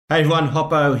Hey everyone,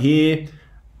 Hoppo here.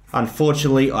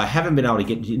 Unfortunately, I haven't been able to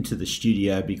get into the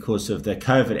studio because of the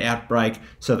COVID outbreak,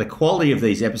 so the quality of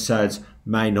these episodes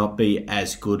may not be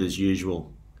as good as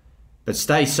usual. But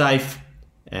stay safe,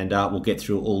 and we'll get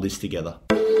through all this together.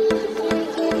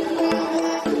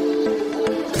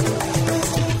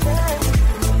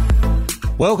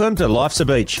 Welcome to Life's a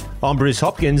Beach. I'm Bruce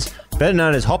Hopkins, better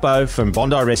known as Hoppo from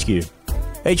Bondi Rescue.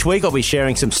 Each week I'll be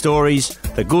sharing some stories,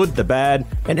 the good, the bad,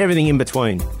 and everything in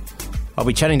between. I'll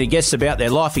be chatting to guests about their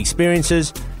life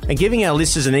experiences and giving our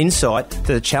listeners an insight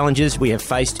to the challenges we have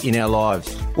faced in our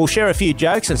lives. We'll share a few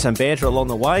jokes and some banter along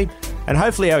the way, and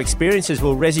hopefully our experiences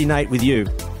will resonate with you.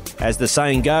 As the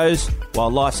saying goes,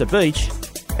 while life's a beach,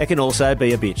 it can also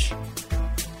be a bitch.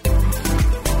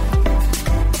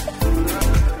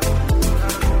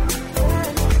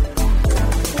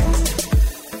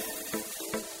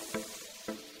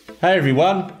 Hey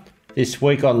everyone, this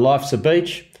week on Life's a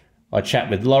Beach, I chat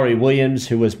with Laurie Williams,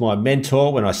 who was my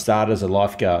mentor when I started as a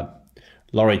lifeguard.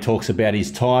 Laurie talks about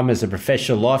his time as a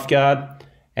professional lifeguard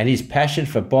and his passion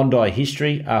for Bondi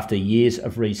history after years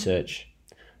of research.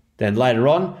 Then later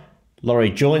on,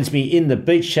 Laurie joins me in the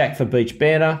Beach Shack for Beach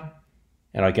Banter,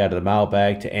 and I go to the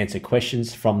mailbag to answer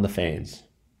questions from the fans.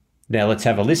 Now let's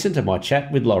have a listen to my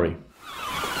chat with Laurie.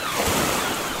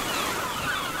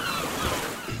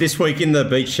 This week in the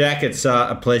Beach Shack, it's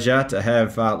a pleasure to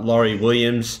have Laurie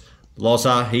Williams,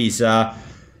 Lozza. He's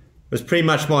was pretty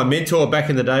much my mentor back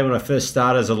in the day when I first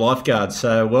started as a lifeguard.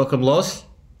 So welcome, Loz.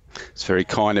 It's very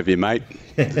kind of you, mate.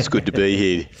 It's good to be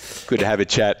here. Good to have a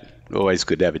chat. Always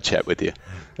good to have a chat with you.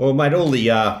 Well, mate, all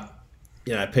the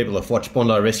people have watched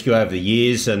Bondi Rescue over the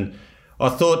years, and I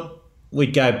thought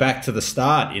we'd go back to the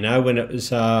start. When it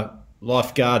was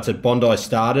lifeguards at Bondi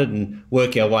started, and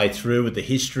work our way through with the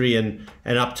history and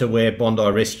up to where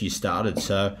Bondi Rescue started.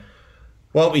 So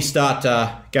why don't we start,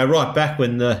 go right back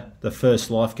when the first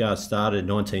lifeguard started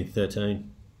in 1913?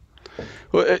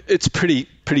 Well, it's pretty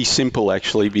simple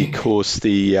actually, because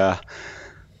the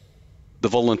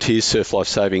volunteer surf life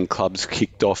saving clubs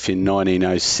kicked off in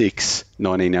 1906,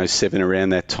 1907, around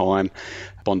that time,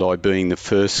 Bondi being the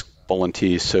first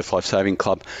volunteer surf life saving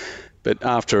club. But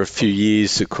after a few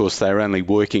years, of course, they were only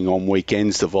working on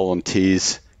weekends, the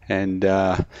volunteers, and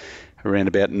around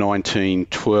about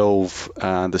 1912,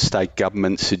 the state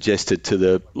government suggested to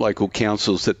the local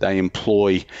councils that they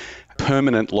employ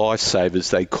permanent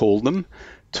lifesavers, they called them,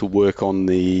 to work on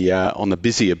the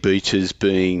busier beaches,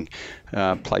 being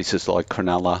places like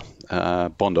Cronulla,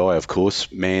 Bondi, of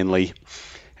course, Manly.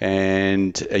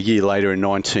 And a year later, in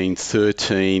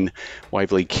 1913,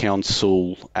 Waverley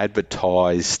Council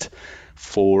advertised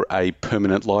for a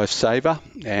permanent lifesaver,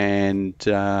 and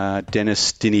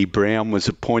Dennis Dinny Brown was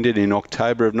appointed in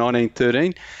October of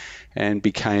 1913 and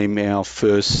became our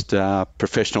first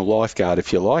professional lifeguard,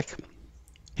 if you like.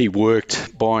 He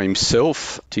worked by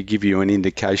himself. To give you an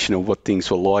indication of what things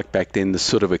were like back then, the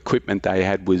sort of equipment they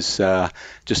had was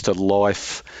just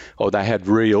they had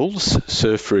reels,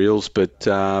 surf reels,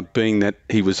 but being that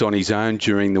he was on his own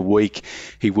during the week,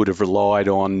 he would have relied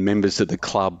on members of the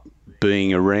club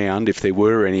being around, if there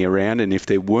were any around, and if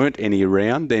there weren't any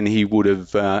around, then he would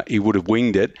have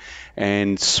winged it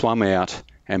and swum out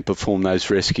and performed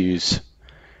those rescues.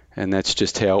 And that's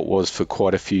just how it was for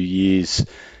quite a few years.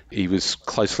 He was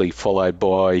closely followed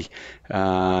by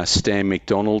Stan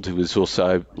McDonald, who was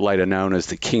also later known as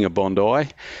the King of Bondi,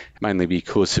 mainly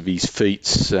because of his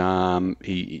feats in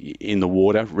the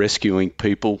water, rescuing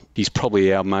people. He's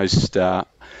probably our most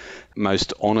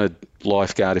honoured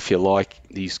lifeguard, if you like.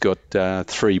 He's got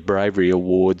 3 bravery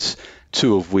awards,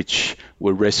 2 of which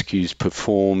were rescues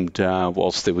performed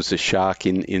whilst there was a shark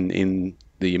in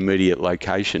the immediate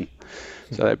location.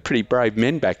 So they're pretty brave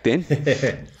men back then.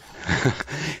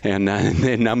 And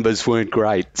their numbers weren't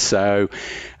great. So,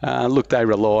 they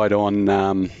relied on,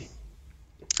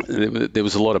 there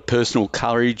was a lot of personal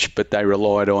courage, but they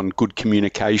relied on good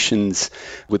communications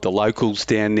with the locals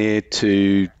down there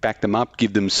to back them up,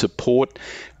 give them support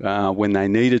when they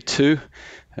needed to.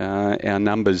 Our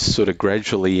numbers sort of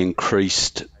gradually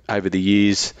increased over the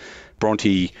years.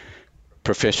 Bronte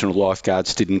professional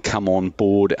lifeguards didn't come on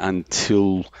board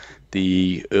until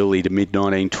the early to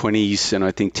mid-1920s, and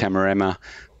I think Tamarama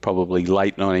probably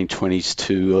late 1920s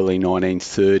to early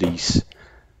 1930s.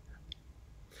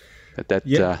 But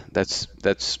that's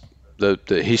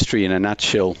the history in a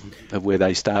nutshell of where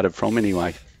they started from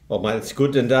anyway. Well, mate, it's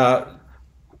good. And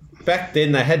back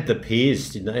then they had the piers,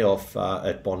 didn't they, off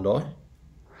at Bondi?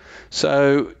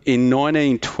 So in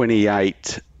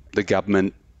 1928, the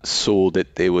government saw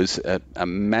that there was a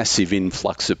massive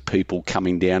influx of people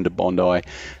coming down to Bondi.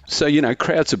 So,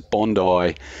 crowds at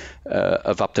Bondi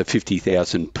of up to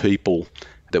 50,000 people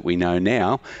that we know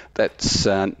now,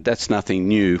 that's nothing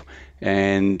new.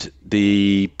 And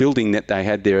the building that they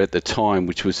had there at the time,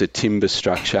 which was a timber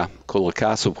structure called the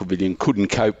Castle Pavilion, couldn't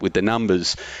cope with the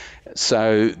numbers.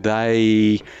 So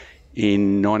they,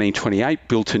 in 1928,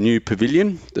 built a new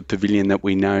pavilion, the pavilion that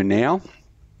we know now.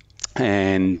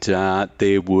 And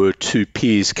there were two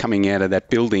piers coming out of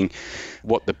that building.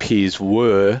 What the piers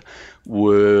were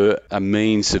a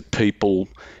means of people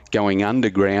going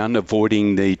underground,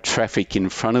 avoiding the traffic in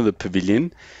front of the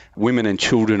pavilion, women and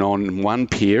children on one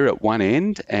pier at one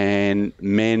end, and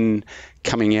men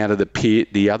coming out of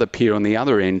the other pier on the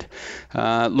other end.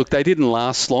 Look, they didn't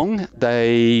last long.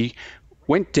 They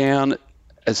went down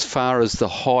as far as the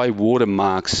high water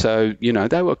mark. So,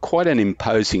 they were quite an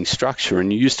imposing structure,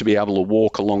 and you used to be able to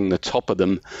walk along the top of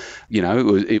them.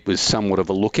 It was somewhat of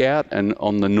a lookout. And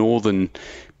on the northern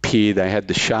pier, they had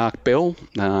the Shark Bell,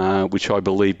 which I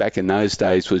believe back in those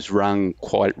days was rung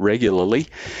quite regularly.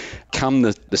 Come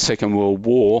the Second World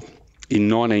War, in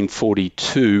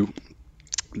 1942,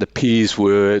 the piers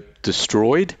were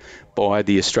destroyed by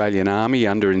the Australian Army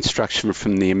under instruction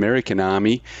from the American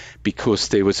Army, because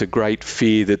there was a great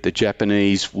fear that the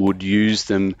Japanese would use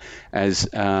them as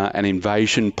an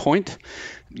invasion point.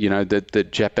 That the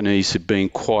Japanese had been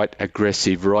quite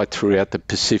aggressive right throughout the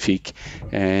Pacific,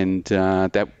 and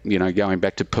going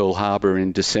back to Pearl Harbor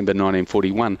in December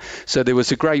 1941. So there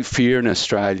was a great fear in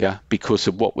Australia because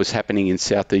of what was happening in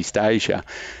Southeast Asia,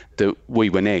 that we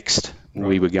were next. Right.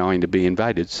 We were going to be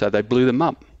invaded. So they blew them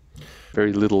up.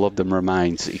 Very little of them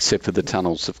remains, except for the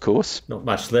tunnels, of course. Not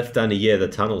much left, only, the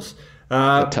tunnels.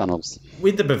 The tunnels.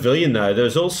 With the pavilion, though,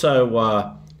 there's also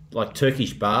like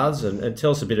Turkish baths, and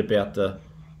tell us a bit about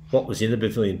what was in the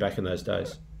pavilion back in those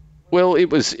days. Well, it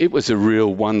was a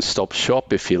real one-stop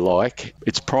shop, if you like.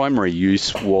 Its primary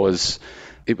use was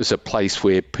it was a place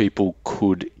where people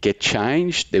could get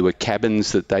changed. There were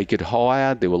cabins that they could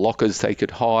hire. There were lockers they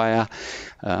could hire.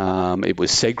 It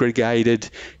was segregated.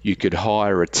 You could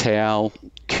hire a towel,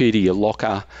 key to your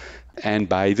locker, and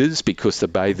bathers, because the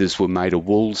bathers were made of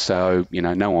wool, so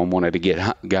no one wanted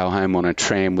to go home on a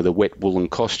tram with a wet woolen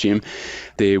costume.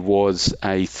 There was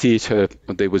a theatre,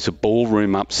 there was a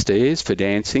ballroom upstairs for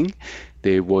dancing,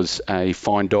 there was a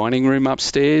fine dining room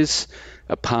upstairs,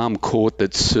 a palm court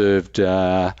that served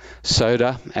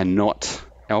soda and not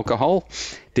alcohol.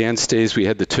 Downstairs we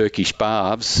had the Turkish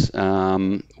baths,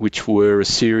 which were a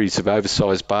series of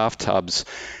oversized bathtubs,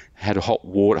 had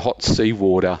hot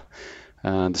seawater.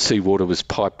 The seawater was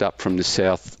piped up from the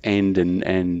south end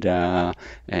and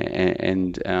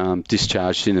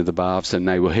discharged into the baths, and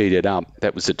they were heated up.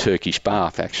 That was a Turkish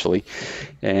bath, actually.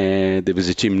 And there was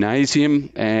a gymnasium,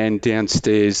 and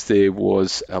downstairs there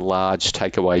was a large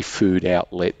takeaway food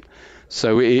outlet.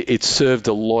 So it served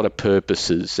a lot of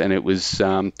purposes, and it was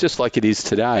just like it is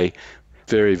today,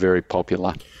 very, very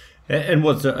popular. And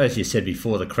as you said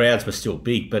before, the crowds were still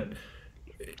big, but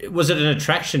was it an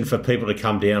attraction for people to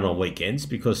come down on weekends?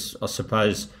 Because I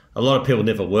suppose a lot of people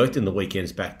never worked in the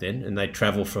weekends back then, and they'd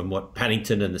travel from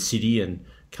Paddington and the city and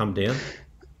come down.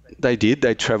 They did.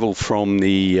 They travelled from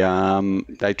the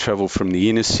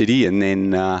inner city, and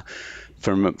then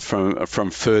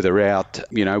from further out.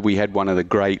 We had one of the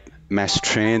great mass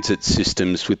transit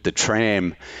systems with the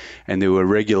tram, and there were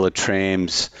regular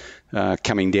trams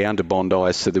coming down to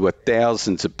Bondi. So there were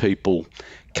thousands of people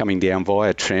coming down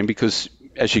via tram, because,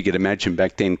 as you could imagine,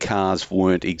 back then cars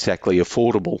weren't exactly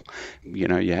affordable.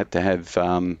 You had to have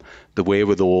the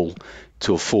wherewithal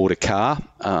to afford a car.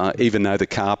 Even though the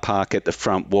car park at the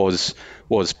front was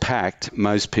packed,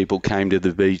 most people came to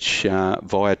the beach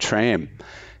via tram.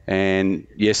 And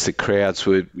yes, the crowds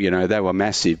were, they were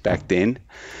massive back then.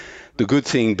 The good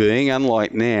thing being,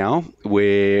 unlike now,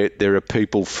 where there are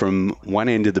people from one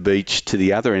end of the beach to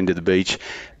the other end of the beach,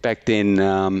 back then,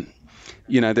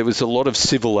 there was a lot of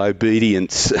civil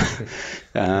obedience,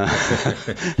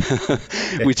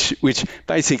 which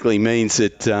basically means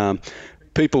that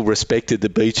people respected the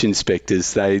beach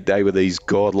inspectors. They were these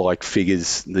godlike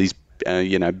figures, these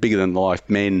bigger than life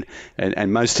men,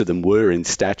 and most of them were in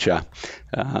stature.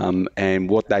 And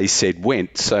what they said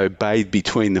went. So bathe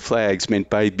between the flags meant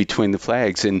bathe between the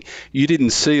flags. And you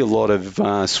didn't see a lot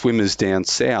of swimmers down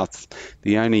south.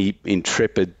 The only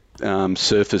intrepid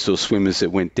surfers or swimmers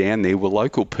that went down there were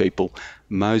local people.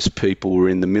 Most people were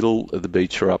in the middle of the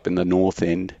beach or up in the north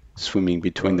end, swimming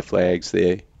between the flags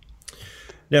there.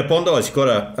 Now, Bondi's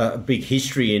got a big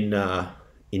history in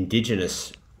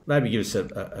Indigenous. Maybe give us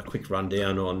a quick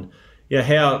rundown on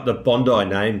how the Bondi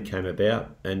name came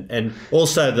about, and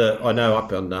also I know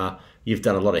up on you've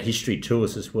done a lot of history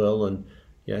tours as well, and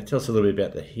tell us a little bit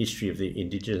about the history of the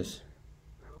Indigenous.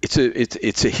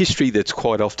 it's a history that's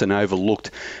quite often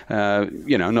overlooked,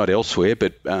 not elsewhere,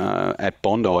 but at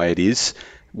Bondi it is.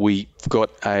 We've got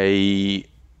a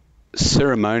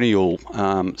ceremonial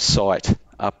site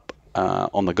up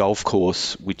on the golf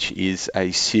course, which is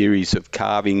a series of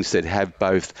carvings that have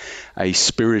both a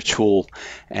spiritual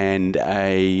and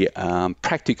a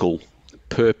practical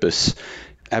purpose.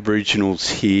 Aboriginals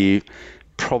here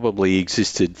probably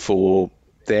existed for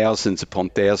thousands upon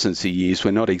thousands of years.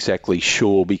 We're not exactly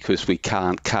sure because we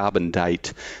can't carbon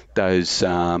date those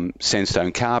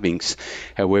sandstone carvings.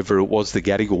 However, it was the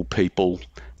Gadigal people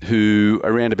who,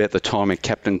 around about the time of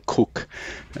Captain Cook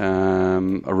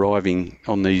arriving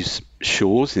on these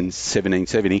shores in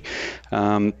 1770,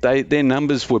 their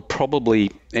numbers were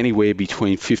probably anywhere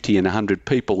between 50 and 100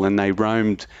 people, and they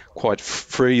roamed quite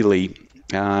freely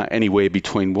anywhere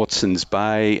between Watson's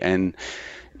Bay and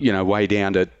way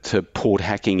down to Port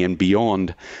Hacking and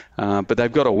beyond. But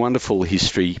they've got a wonderful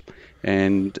history.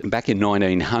 And back in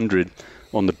 1900,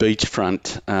 on the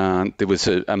beachfront, there was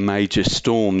a major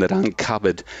storm that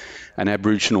uncovered an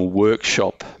Aboriginal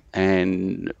workshop.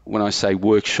 And when I say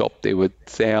workshop, there were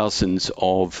thousands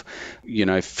of,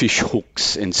 fish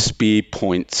hooks and spear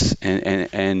points,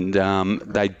 and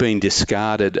they'd been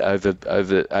discarded over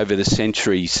the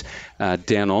centuries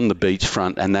down on the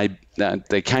beachfront, and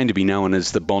they came to be known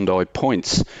as the Bondi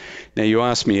Points. Now, you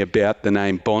asked me about the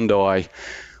name Bondi.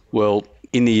 Well,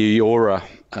 in the Eora,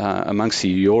 amongst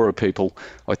the Eora people,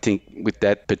 I think with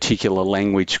that particular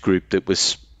language group that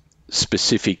was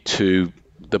specific to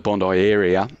the Bondi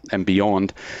area and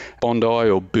beyond, Bondi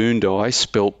or Boondi,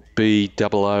 spelt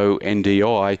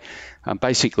B-O-O-N-D-I,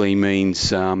 basically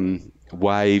means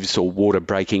waves or water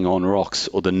breaking on rocks,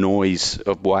 or the noise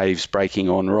of waves breaking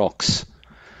on rocks.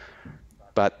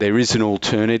 But there is an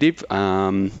alternative.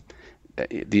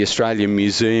 The Australian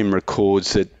Museum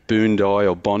records that Boondi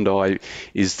or Bondi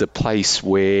is the place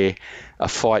where a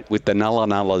fight with the Nulla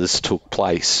Nullas took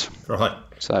place. Right.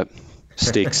 So,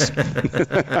 sticks. And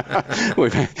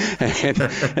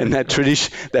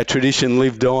that tradition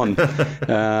lived on.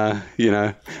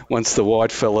 Once the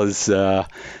white fellas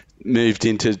moved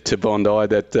into Bondi,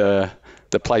 that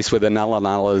the place where the Nulla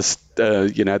Nullas,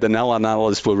 the Nulla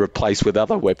Nullas were replaced with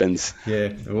other weapons.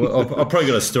 Yeah, well, I've probably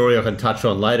got a story I can touch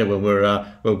on later when we're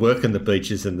working the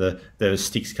beaches and there are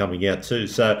sticks coming out too.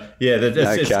 So yeah,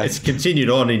 it's continued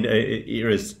on in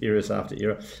eras after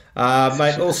era.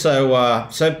 Mate, also,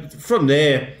 so from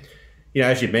there,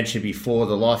 as you mentioned before,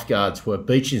 the lifeguards were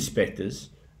beach inspectors.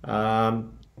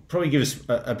 Probably give us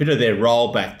a bit of their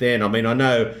role back then. I mean, I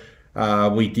know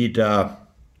we did for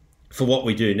what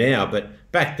we do now, but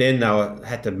back then they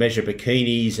had to measure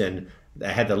bikinis and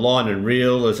they had the line and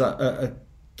reel. There's a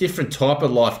different type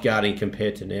of lifeguarding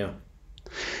compared to now.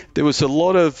 There was a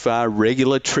lot of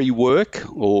regulatory work,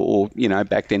 or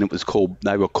back then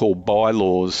they were called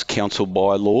bylaws, council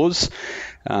bylaws.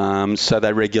 So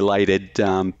they regulated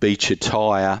beach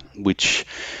attire, which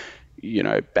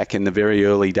back in the very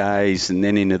early days and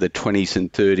then into the 20s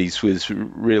and 30s was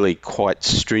really quite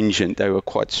stringent. They were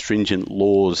quite stringent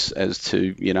laws as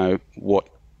to, what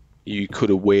you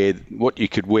could wear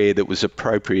that was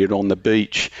appropriate on the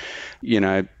beach.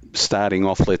 Starting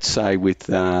off, let's say, with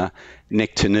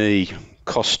neck to knee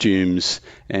costumes,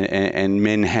 and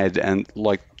men had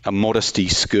like a modesty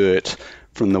skirt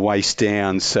from the waist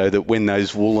down, so that when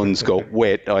those woolens got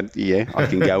wet, I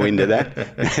can go into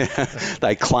that.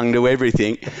 They clung to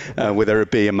everything, whether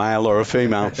it be a male or a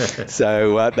female.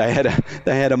 So they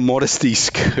had a modesty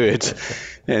skirt,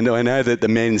 and I know that the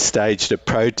men staged a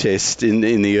protest in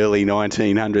the early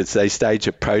 1900s. They staged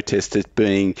a protest at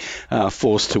being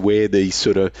forced to wear these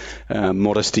sort of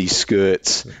modesty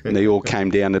skirts, and they all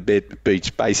came down to the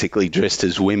beach basically dressed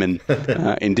as women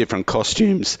in different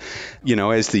costumes.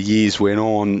 As the years went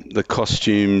on, the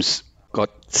costumes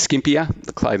got skimpier,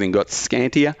 the clothing got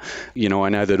scantier. I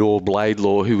know that Orb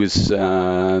Laidlaw, who was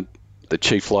the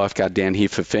chief lifeguard down here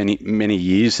for many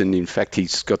years, and in fact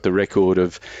he's got the record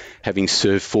of having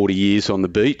served 40 years on the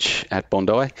beach at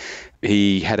Bondi.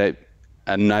 He had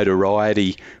a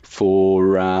notoriety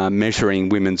for measuring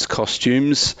women's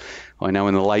costumes. I know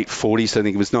in the late 40s, I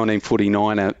think it was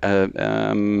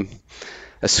 1949,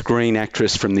 a screen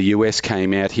actress from the US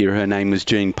came out here. Her name was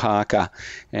Jean Parker,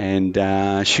 and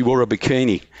she wore a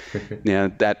bikini.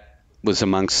 Now, that was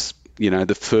amongst,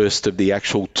 the first of the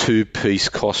actual two-piece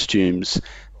costumes.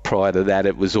 Prior to that,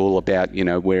 it was all about,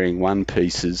 wearing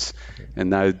one-pieces.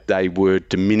 And though they were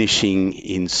diminishing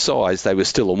in size, they were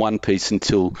still a one-piece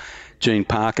until Jean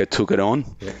Parker took it on.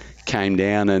 Yeah. Came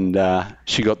down and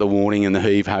she got the warning and the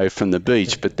heave-ho from the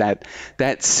beach. But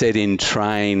that set in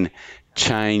train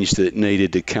change that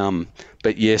needed to come.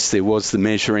 But yes, there was the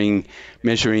measuring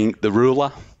the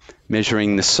ruler,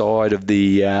 measuring the side of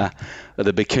the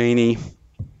bikini,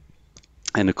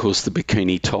 and of course the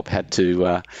bikini top had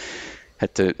to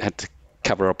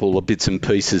cover up all the bits and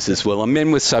pieces as well. And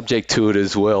men were subject to it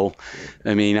as well.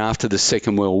 I mean, after the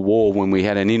Second World War, when we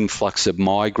had an influx of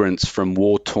migrants from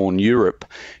war-torn Europe,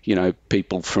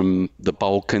 people from the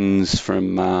Balkans,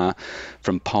 from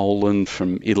Poland,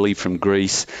 from Italy, from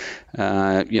Greece, they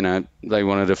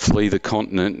wanted to flee the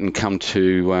continent and come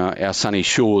to our sunny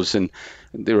shores. And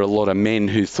there were a lot of men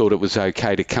who thought it was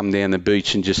okay to come down the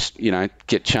beach and just,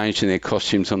 get changed in their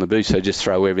costumes on the beach. So just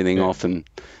throw everything off and...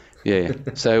 Yeah,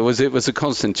 so it was a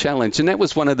constant challenge, and that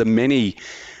was one of the many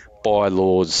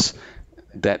bylaws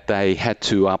that they had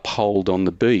to uphold on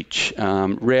the beach.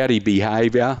 Rowdy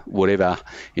behaviour, whatever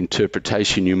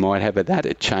interpretation you might have of that,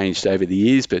 it changed over the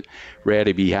years, but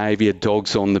rowdy behaviour,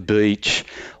 dogs on the beach,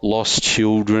 lost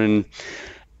children,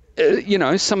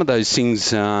 some of those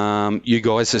things you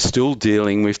guys are still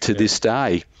dealing with to this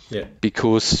day,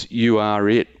 because you are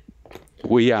it,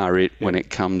 we are it when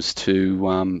it comes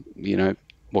to,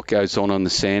 what goes on the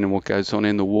sand and what goes on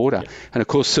in the water. And of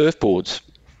course, surfboards.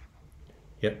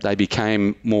 They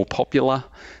became more popular.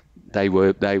 They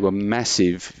were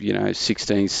massive,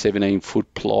 16, 17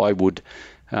 foot plywood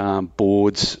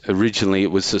boards. Originally,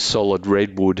 it was the solid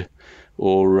redwood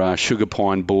or sugar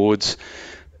pine boards.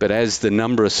 But as the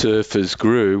number of surfers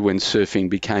grew, when surfing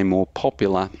became more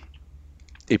popular,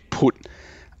 it put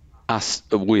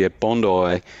we at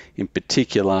Bondi in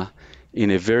particular, in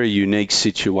a very unique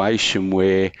situation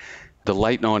where the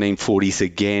late 1940s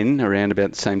again, around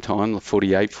about the same time,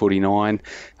 48, 49,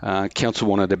 council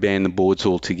wanted to ban the boards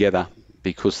altogether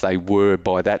because they were,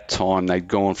 by that time, they'd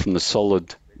gone from the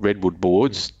solid redwood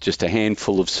boards, just a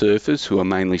handful of surfers who are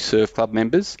mainly surf club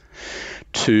members,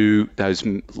 to those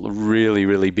really,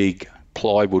 really big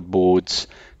plywood boards,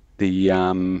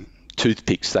 the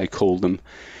toothpicks they called them.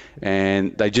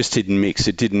 And they just didn't mix.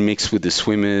 It didn't mix with the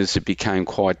swimmers. It became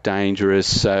quite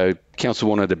dangerous. So council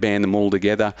wanted to ban them all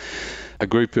together. A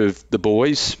group of the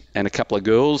boys and a couple of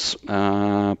girls put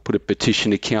a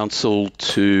petition to council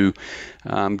to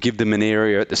give them an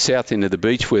area at the south end of the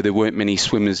beach where there weren't many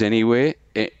swimmers anyways.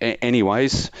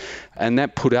 And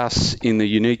that put us in the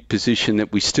unique position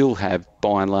that we still have,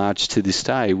 by and large, to this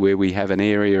day, where we have an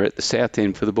area at the south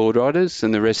end for the board riders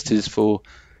and the rest is for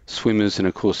swimmers and,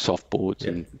 of course, softboards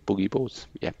and boogie boards.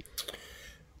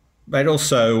 But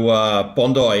also,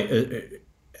 Bondi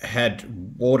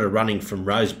had water running from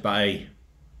Rose Bay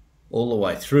all the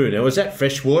way through. Now, was that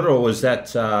fresh water or was that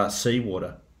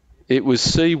seawater? It was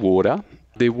seawater.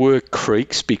 There were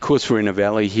creeks. Because we're in a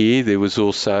valley here, there was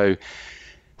also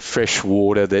fresh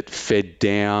water that fed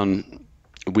down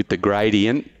with the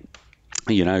gradient,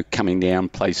 coming down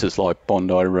places like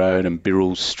Bondi Road and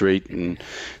Birrell Street, and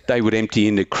they would empty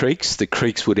into creeks. The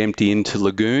creeks would empty into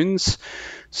lagoons.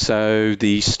 So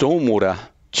the stormwater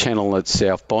channel at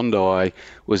South Bondi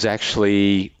was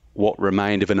actually what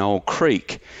remained of an old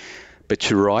creek. But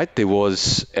you're right, there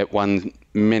was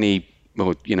millions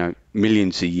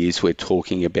of years we're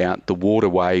talking about, the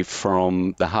waterway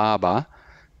from the harbour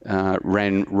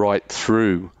ran right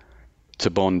through to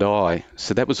Bondi.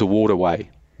 So that was a waterway.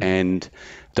 And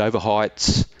Dover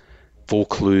Heights,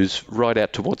 Vaucluse, right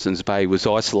out to Watson's Bay was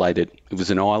isolated. It was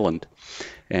an island.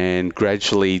 And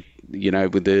gradually,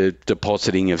 with the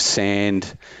depositing of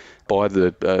sand by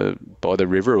the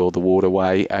river or the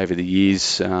waterway over the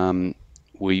years,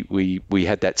 we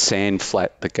had that sand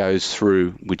flat that goes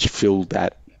through, which filled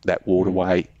that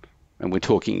waterway. And we're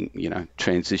talking,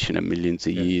 transition of millions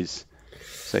of years.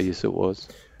 So yes, it was.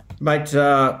 Mate,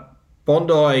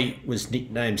 Bondi was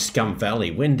nicknamed Scum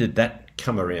Valley. When did that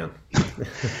come around?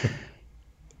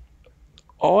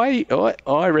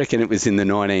 I reckon it was in the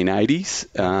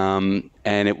 1980s,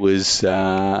 and it was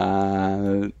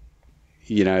the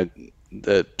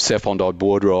South Bondi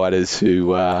board riders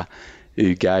who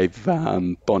gave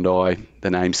Bondi the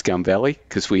name Scum Valley,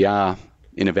 because we are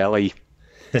in a valley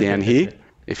down here,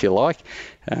 if you like.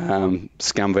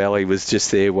 Scum Valley was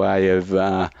just their way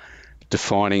of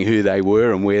defining who they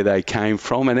were and where they came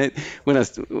from. And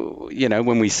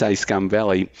when we say Scum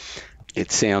Valley,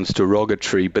 it sounds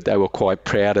derogatory, but they were quite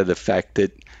proud of the fact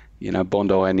that,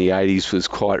 Bondi in the 80s was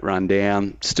quite run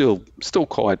down, still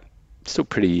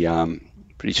pretty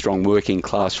strong working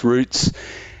class roots.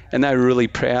 And they were really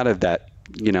proud of that,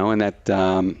 and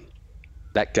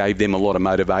that gave them a lot of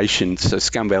motivation. So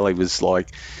Scum Valley was like,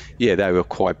 they were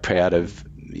quite proud of,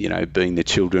 being the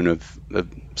children of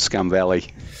Scum Valley.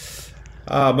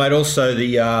 Mate, also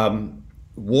the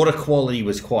water quality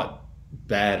was quite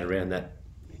bad around that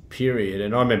period.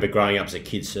 And I remember growing up as a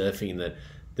kid surfing, that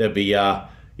there'd be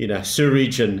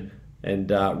sewage and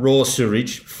raw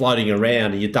sewage floating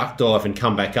around, and you duck dive and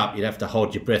come back up, you'd have to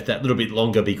hold your breath that little bit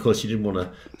longer because you didn't want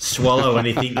to swallow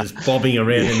anything that's bobbing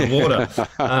around in the water.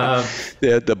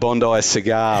 The Bondi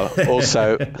cigar,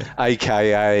 also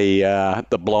AKA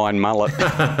the blind mullet.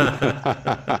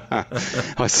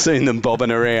 I've seen them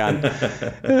bobbing around,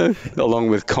 along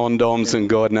with condoms and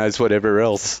God knows whatever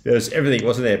else. There was everything,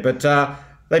 wasn't there? But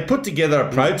they put together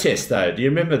a protest, though. Do you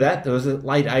remember that? There was the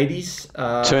late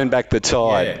 80s. Turn back the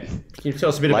tide. Yeah. Can you tell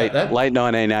us a bit about that? Late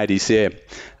 1980s, yeah.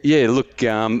 Yeah, look,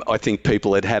 I think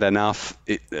people had enough.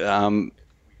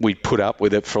 We'd put up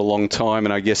with it for a long time,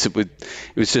 and I guess it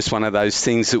was just one of those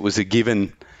things that was a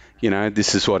given.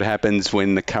 This is what happens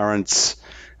when the currents,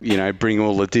 bring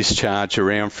all the discharge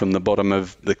around from the bottom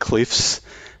of the cliffs.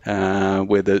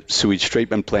 Where the sewage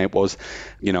treatment plant was.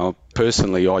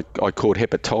 Personally, I caught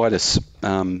hepatitis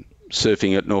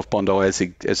surfing at North Bondi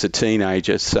as a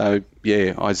teenager. So,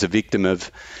 yeah, I was a victim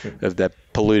of that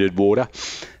polluted water.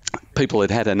 People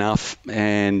had enough,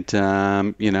 and, there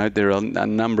are a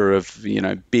number of,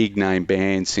 big name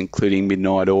bands, including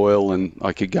Midnight Oil, and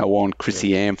I could go on,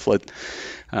 Chrissy Amphlett,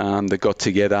 that got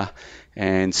together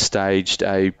and staged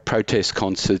a protest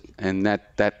concert, and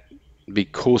that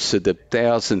because of the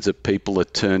thousands of people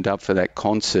that turned up for that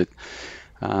concert,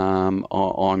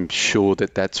 I'm sure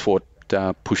that's what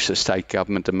pushed the state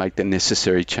government to make the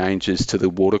necessary changes to the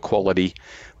water quality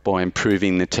by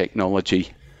improving the technology.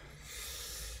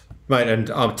 Mate, and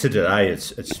to today,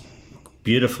 it's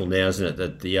beautiful now, isn't it?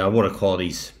 That the water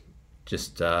quality's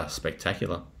just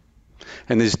spectacular.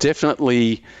 And there's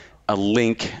definitely a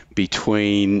link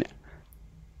between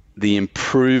the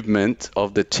improvement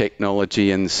of the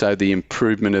technology and so the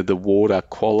improvement of the water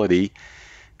quality.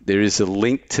 There is a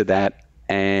link to that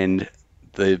and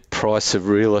the price of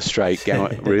real estate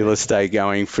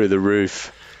going through the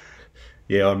roof.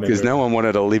 Yeah, I remember. Because no one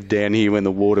wanted to live down here when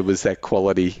the water was that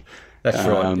quality. That's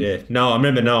right, yeah. No, I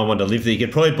remember no one wanted to live there. You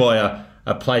could probably buy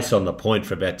a place on the point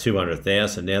for about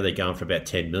 200,000. Now they're going for about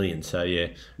 10 million. So, yeah,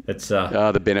 it's...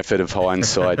 the benefit of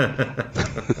hindsight.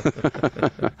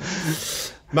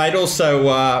 Mate, also,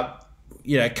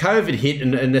 COVID hit,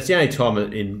 and that's the only time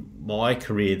in my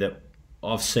career that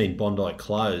I've seen Bondi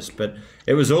closed, but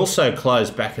it was also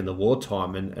closed back in the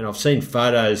wartime, and I've seen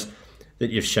photos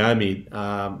that you've shown me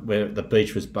where the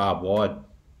beach was barbed wire.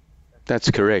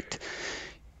 That's correct.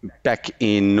 Back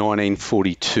in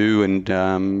 1942, and,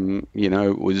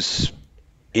 it was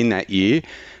in that year,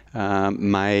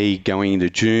 May going into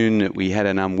June, we had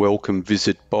an unwelcome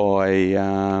visit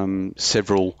by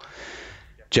several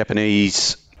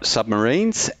Japanese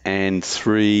submarines and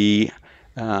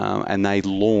they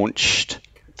launched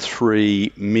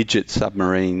 3 midget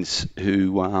submarines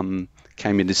who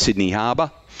came into Sydney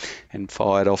Harbour and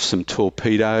fired off some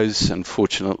torpedoes,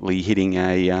 unfortunately hitting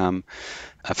a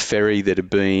ferry that had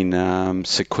been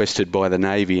sequestered by the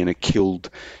Navy, and it killed,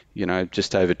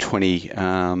 just over 20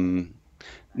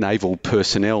 naval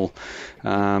personnel.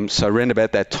 So around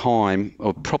about that time,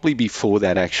 or probably before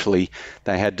that actually,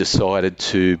 they had decided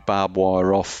to barbed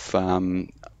wire off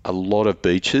a lot of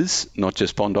beaches, not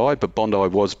just Bondi, but Bondi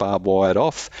was barbed wired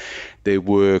off. There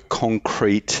were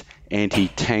concrete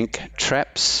anti-tank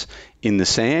traps in the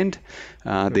sand.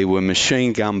 There were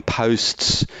machine gun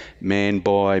posts manned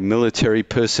by military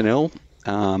personnel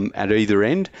at either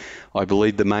end. I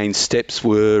believe the main steps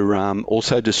were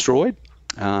also destroyed.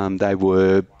 They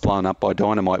were blown up by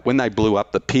dynamite. When they blew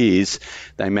up the piers,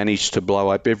 they managed to blow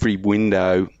up every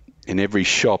window in every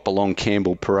shop along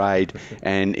Campbell Parade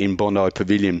and in Bondi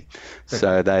Pavilion.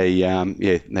 So they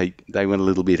went a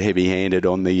little bit heavy-handed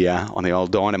on the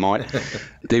old dynamite.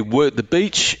 The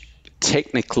beach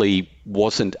technically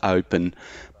wasn't open,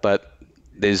 but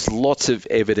there's lots of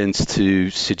evidence to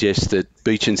suggest that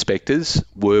beach inspectors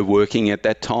were working at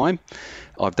that time.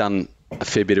 I've done a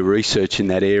fair bit of research in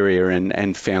that area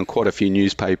and found quite a few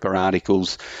newspaper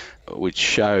articles which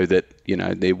show that,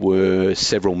 there were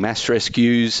several mass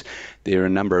rescues. There are a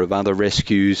number of other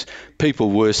rescues.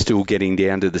 People were still getting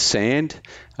down to the sand.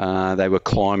 They were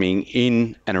climbing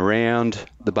in and around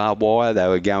the barbed wire. They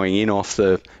were going in off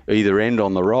the either end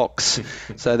on the rocks.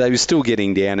 So they were still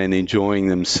getting down and enjoying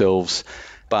themselves.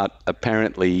 But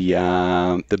apparently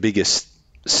the biggest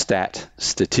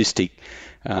statistic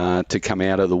to come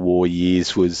out of the war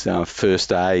years was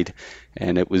first aid,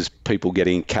 and it was people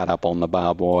getting cut up on the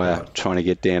barbed wire trying to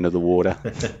get down to the water.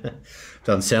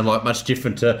 Doesn't sound like much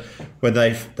different to when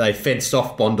they fenced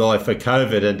off Bondi for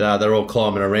COVID and they're all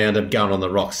climbing around and going on the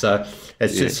rocks. So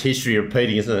it's just history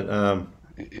repeating, isn't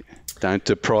it? Don't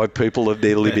deprive people of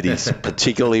their liberties,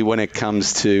 particularly when it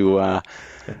comes to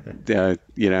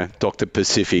Dr.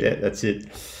 Pacific. Yeah, that's it.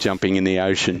 Jumping in the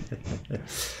ocean.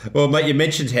 Well, mate, you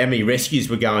mentioned how many rescues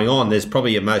were going on. There's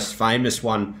probably your most famous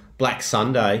one, Black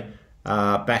Sunday,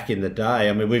 back in the day.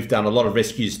 I mean, we've done a lot of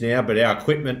rescues now, but our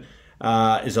equipment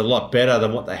is a lot better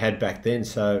than what they had back then.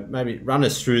 So maybe run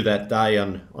us through that day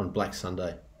on Black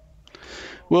Sunday.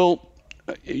 Well,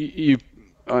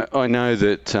 I know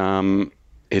that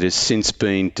it has since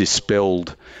been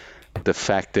dispelled, the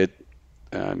fact that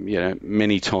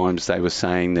many times they were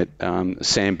saying that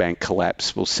sandbank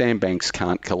collapse. Well, sandbanks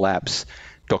can't collapse.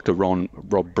 Dr.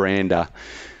 Rob Brander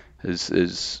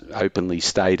has openly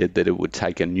stated that it would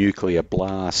take a nuclear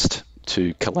blast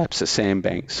to collapse a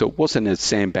sandbank. So it wasn't a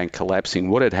sandbank collapsing.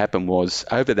 What had happened was,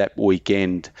 over that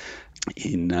weekend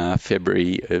in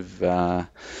February of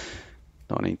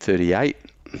 1938,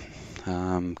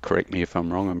 correct me if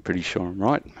I'm wrong, I'm pretty sure I'm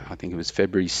right, I think it was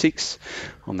February 6th,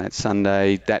 on that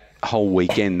Sunday, that whole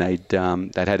weekend they'd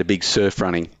had a big surf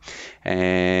running,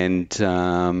 and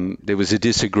there was a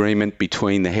disagreement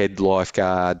between the head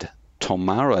lifeguard Tom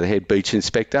Maher, the head beach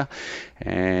inspector,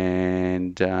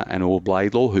 and Orb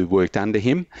Laidlaw, who worked under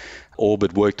him. Orb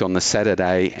had worked on the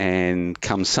Saturday, and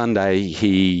come Sunday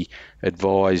he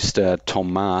advised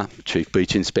Tom Maher, chief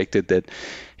beach inspector, that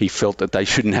he felt that they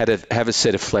shouldn't have a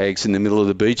set of flags in the middle of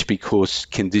the beach because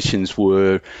conditions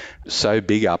were so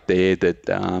big up there that,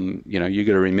 you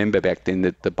got to remember back then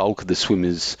that the bulk of the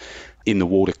swimmers in the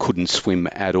water couldn't swim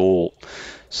at all.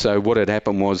 So what had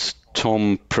happened was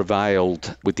Tom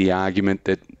prevailed with the argument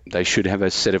that they should have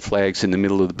a set of flags in the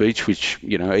middle of the beach, which,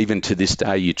 even to this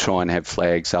day, you try and have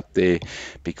flags up there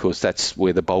because that's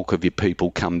where the bulk of your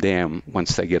people come down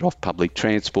once they get off public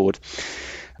transport.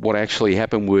 What actually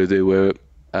happened were there were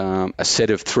a set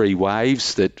of 3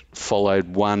 waves that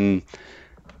followed one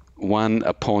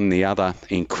upon the other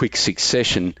in quick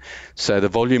succession. So the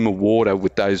volume of water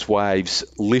with those waves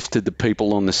lifted the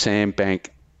people on the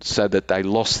sandbank so that they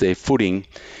lost their footing.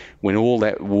 When all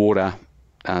that water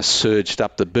surged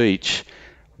up the beach,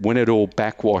 when it all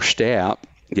backwashed out,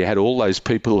 you had all those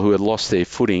people who had lost their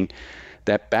footing.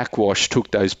 That backwash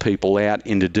took those people out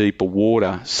into deeper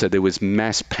water, so there was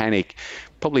mass panic,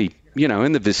 probably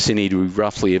in the vicinity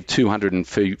roughly of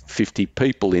 250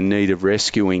 people in need of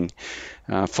rescuing.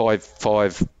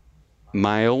 Five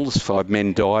males, 5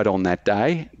 men died on that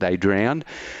day. They drowned,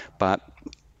 but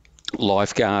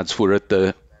lifeguards were at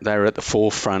the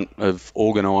forefront of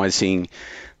organising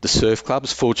the surf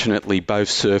clubs. Fortunately, both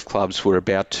surf clubs were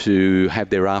about to have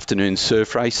their afternoon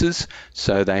surf races,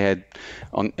 so they had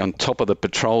on top of the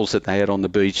patrols that they had on the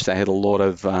beach, they had a lot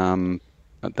of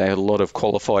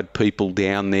qualified people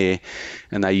down there,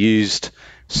 and they used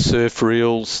surf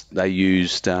reels, they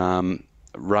used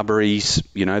rubberies,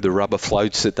 the rubber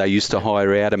floats that they used to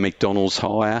hire out at McDonald's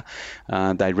hire.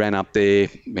 They ran up there,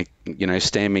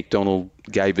 Stan McDonald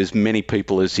gave as many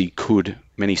people as he could,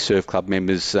 many surf club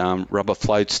members, rubber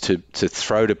floats to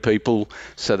throw to people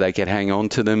so they could hang on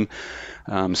to them.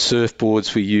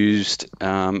 Surfboards were used.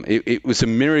 It was a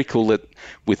miracle that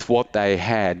with what they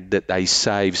had, that they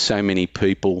saved so many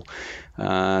people.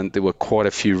 There were quite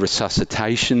a few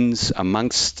resuscitations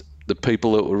amongst the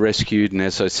people that were rescued, and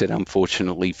as I said,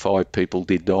 unfortunately 5 people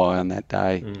did die on that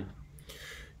day.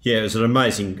 Yeah, it was an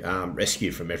amazing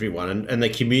rescue from everyone, and the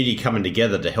community coming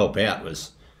together to help out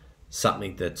was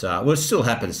something that it still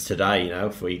happens today.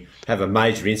 If we have a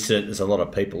major incident, there's a lot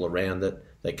of people around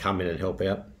that come in and help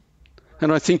out.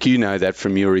 And I think you know that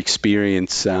from your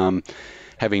experience,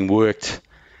 having worked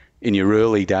in your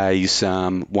early days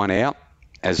one out,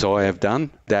 as I have done,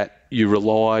 that you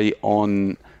rely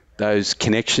on those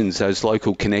connections, those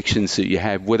local connections that you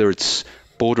have, whether it's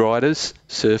board riders,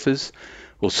 surfers,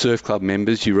 or surf club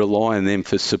members. You rely on them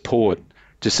for support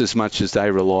just as much as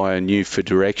they rely on you for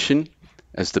direction.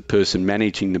 As the person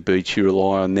managing the beach, you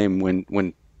rely on them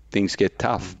when things get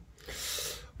tough.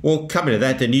 Well, coming to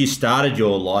that, then you started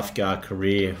your lifeguard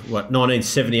career,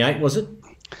 1978 was it?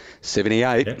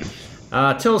 78. Yep.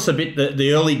 Tell us a bit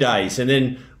the early days, and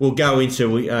then we'll go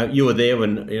into, you were there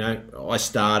when I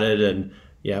started, and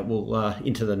we'll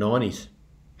into the 90s.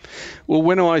 Well,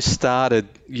 when I started,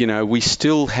 we were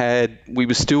still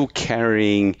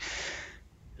carrying,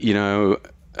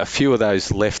 a few of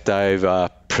those leftover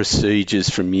procedures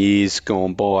from years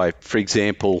gone by. For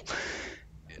example,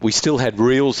 we still had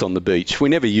reels on the beach. We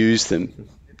never used them.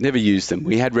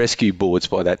 We had rescue boards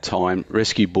by that time.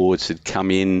 Rescue boards had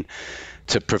come in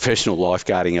to professional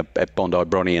lifeguarding at Bondi,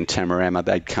 Bronny and Tamarama.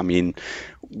 They'd come in,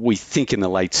 we think, in the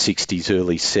late 60s,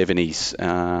 early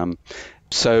 70s.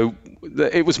 So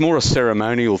it was more a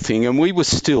ceremonial thing, and we were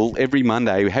still every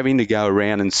Monday having to go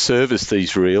around and service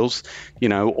these reels,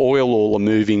 oil all the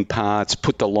moving parts,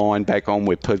 put the line back on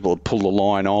where people had pulled the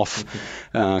line off,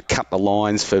 cut the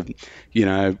lines for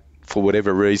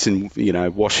whatever reason,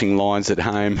 washing lines at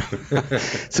home.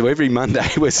 So every Monday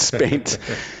was spent,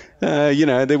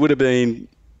 there would have been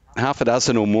half a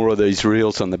dozen or more of these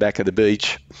reels on the back of the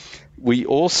beach. We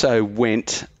also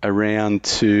went around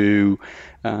to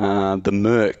the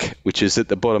Merc, which is at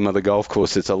the bottom of the golf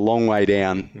course. It's a long way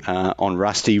down on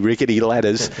rusty, rickety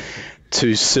ladders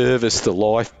to service the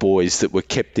life buoys that were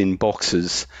kept in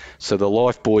boxes. So the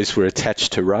life buoys were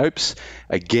attached to ropes.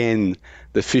 Again,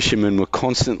 the fishermen were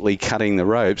constantly cutting the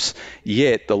ropes,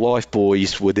 yet the life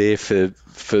buoys were there for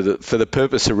the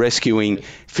purpose of rescuing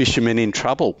fishermen in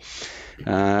trouble.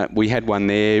 We had one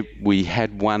there. We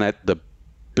had one at the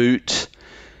Boot.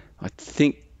 I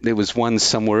think there was one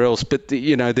somewhere else, but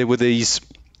there were these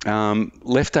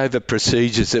leftover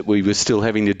procedures that we were still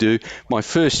having to do. My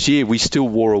first year, we still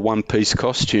wore a one-piece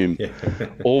costume,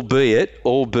 albeit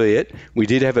we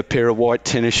did have a pair of white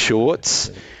tennis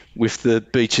shorts with the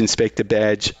beach inspector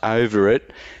badge over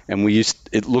it, and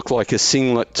it looked like a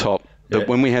singlet top. But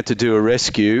when we had to do a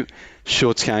rescue,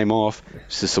 shorts came off.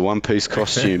 It's just a one-piece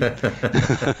costume.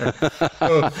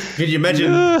 Well, can you imagine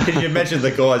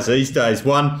the guys these days?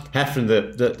 One having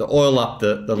to oil up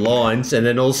the lines, and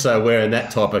then also wearing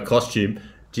that type of costume.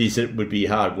 Geez, it would be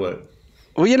hard work.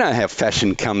 Well, you know how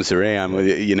fashion comes around.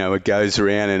 It goes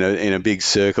around in a big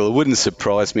circle. It wouldn't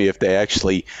surprise me if they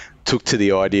actually took to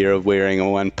the idea of wearing a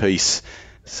one-piece.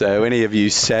 So any of you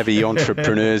savvy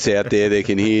entrepreneurs out there that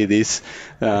can hear this,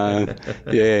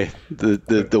 the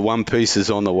one piece is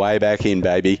on the way back in,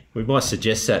 baby. We might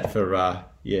suggest that for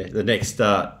the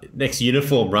next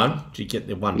uniform run to get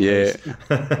the one piece.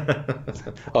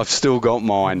 I've still got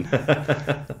mine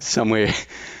somewhere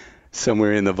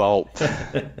in the vault.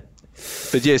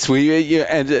 But yes,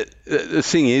 and the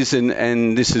thing is,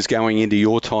 and this is going into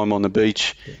your time on the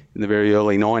beach in the very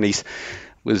early 90s,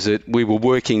 was that we were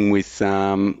working with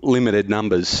limited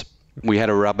numbers. We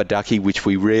had a rubber ducky, which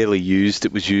we rarely used.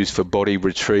 It was used for body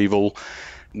retrieval.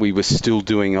 We were still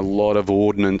doing a lot of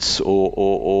ordnance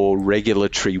or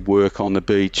regulatory work on the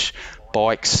beach.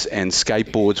 Bikes and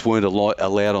skateboards weren't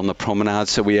allowed on the promenade,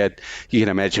 so you can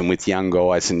imagine with young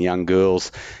guys and young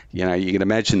girls, you can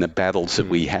imagine the battles that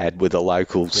we had with the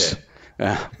locals.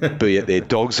 Be it their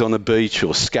dogs on the beach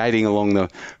or skating along the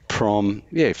prom.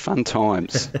 Yeah, fun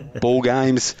times. Ball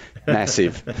games,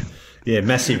 massive. Yeah,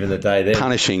 massive in the day there.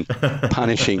 Punishing.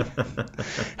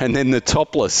 And then the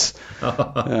topless.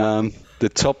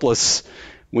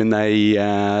 When they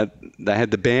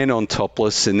had the ban on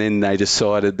topless, and then they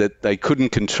decided that they couldn't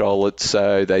control it,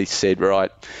 so they said,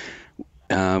 right,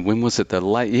 when was it?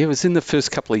 It was in the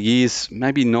first couple of years,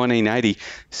 maybe 1980,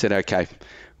 said, okay,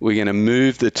 we're going to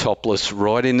move the topless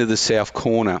right into the south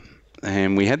corner.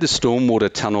 And we had the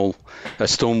stormwater tunnel, a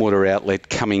stormwater outlet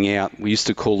coming out. We used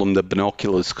to call them the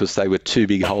binoculars because they were two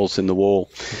big holes in the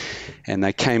wall. And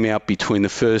they came out between the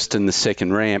first and the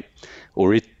second ramp,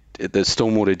 the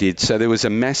stormwater did. So there was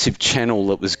a massive channel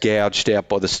that was gouged out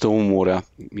by the stormwater,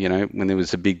 when there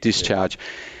was a big discharge.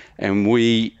 And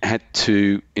we had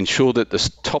to ensure that the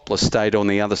topless stayed on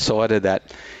the other side of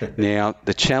that. Now,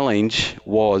 the challenge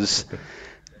was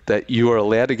that you were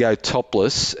allowed to go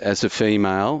topless as a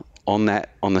female on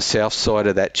the south side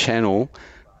of that channel,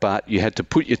 but you had to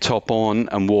put your top on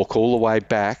and walk all the way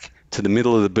back to the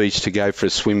middle of the beach to go for a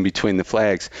swim between the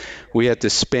flags. We had to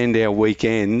spend our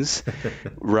weekends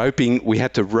roping. We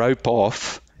had to rope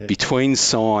off between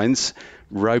signs,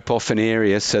 rope off an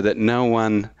area so that no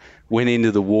one went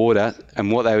into the water,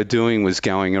 and what they were doing was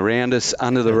going around us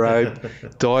under the rope,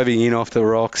 diving in off the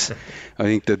rocks. I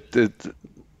think that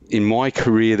in my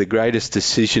career, the greatest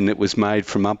decision that was made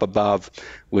from up above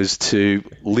was to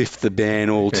lift the ban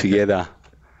altogether.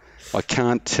 I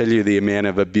can't tell you the amount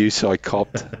of abuse I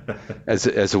copped as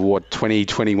a 20,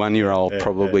 21-year-old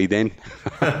probably then.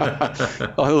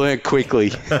 I learned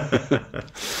quickly.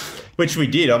 Which we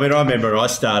did. I mean, I remember I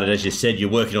started, as you said, you're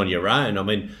working on your own. I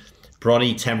mean,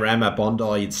 Bronny, Tamarama,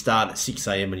 Bondi, you'd start at 6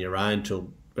 a.m. on your own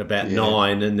till about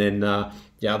 9, and then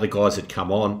the other guys had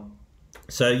come on.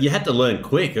 So you had to learn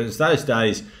quick. It was those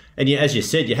days, and as you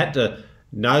said, you had to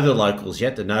know the locals, you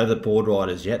had to know the board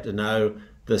riders, you had to know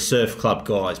the surf club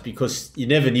guys, because you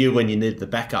never knew when you needed the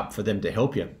backup for them to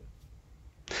help you.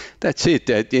 That's it.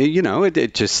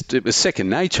 It was second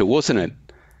nature, wasn't it?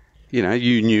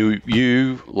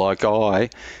 You like I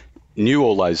knew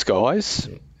all those guys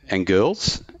and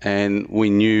girls, and we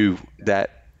knew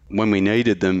that when we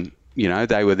needed them,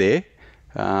 they were there.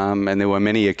 And there were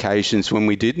many occasions when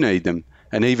we did need them.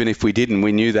 And even if we didn't,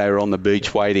 we knew they were on the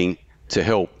beach waiting to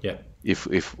help. Yeah. If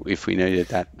we needed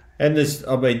that. And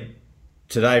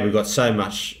today we've got so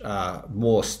much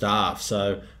more staff,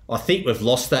 so I think we've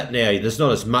lost that now. There's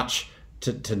not as much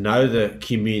to know the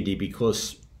community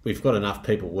because we've got enough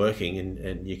people working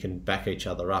and you can back each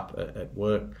other up at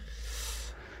work.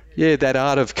 Yeah, that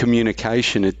art of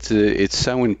communication, it's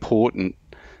so important.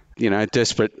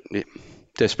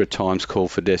 Desperate times call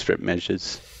for desperate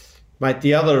measures. Mate,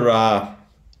 the other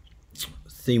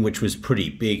thing which was pretty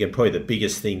big, and probably the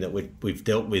biggest thing that we've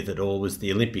dealt with at all, was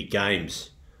the Olympic Games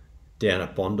down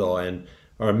at Bondi. And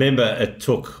I remember it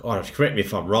took, correct me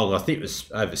if I'm wrong, I think it was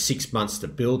over 6 months to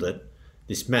build it,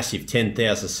 this massive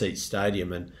 10,000 seat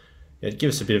stadium, and give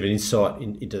us a bit of an insight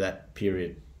into that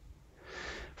period.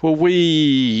 Well,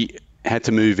 we had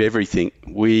to move everything.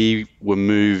 We were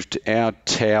moved, our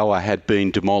tower had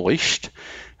been demolished.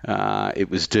 It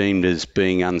was deemed as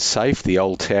being unsafe, the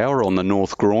old tower on the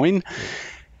North Groin.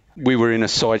 We were in a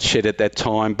site shed at that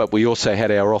time, but we also had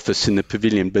our office in the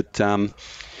pavilion. But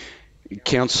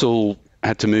council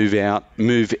had to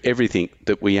move everything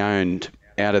that we owned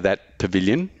out of that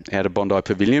pavilion, out of Bondi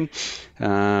Pavilion.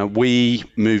 We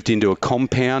moved into a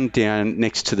compound down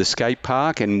next to the skate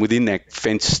park, and within that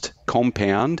fenced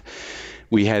compound,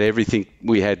 we had everything.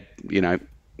 We had,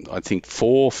 I think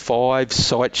 4 or 5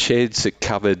 site sheds that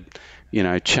covered,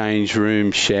 change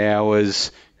rooms,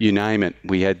 showers, you name it.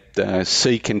 We had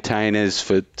sea containers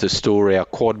to store our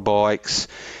quad bikes,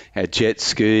 our jet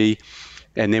ski,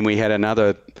 and then we had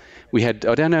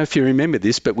I don't know if you remember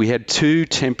this, but we had 2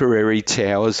 temporary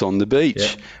towers on the beach.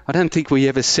 Yep. I don't think we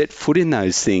ever set foot in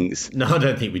those things. No, I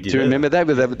don't think we did. Do you remember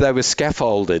that? They were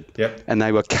scaffolded. Yep. And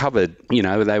they were covered,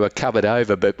 they were covered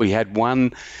over, but we had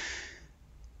one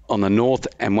on the north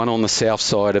and one on the south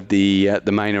side of the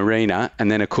main arena.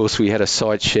 And then, of course, we had a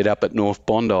site shed up at North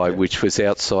Bondi, Yep. which was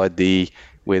outside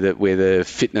where the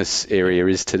fitness area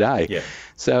is today. Yeah.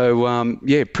 So,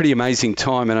 pretty amazing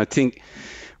time. And I think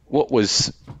what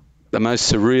was the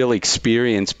most surreal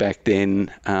experience back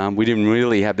then, we didn't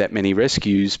really have that many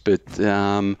rescues, but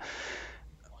I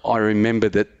remember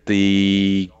that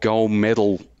the gold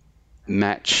medal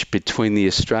match between the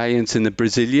Australians and the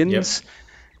Brazilians, Yep.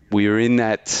 we were in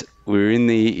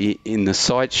the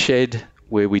site shed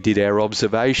where we did our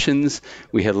observations.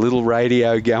 We had a little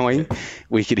radio going.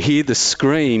 We could hear the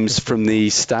screams from the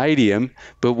stadium,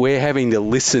 but we're having to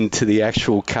listen to the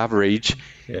actual coverage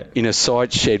in a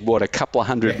site shed, a couple of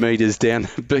hundred metres down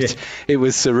the beach. Yeah. It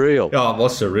was surreal. Oh, it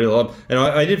was surreal. And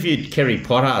I interviewed Kerry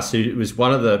Potthast, who was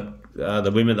one of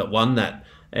the women that won that,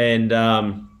 and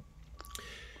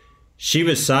she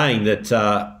was saying that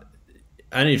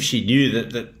only if she knew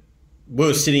that we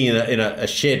were sitting in a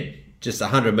shed just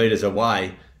 100 metres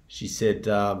away, she said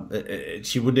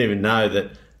she wouldn't even know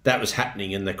that was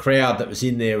happening, and the crowd that was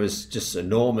in there was just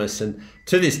enormous. And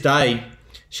to this day,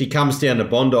 she comes down to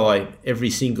Bondi every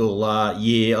single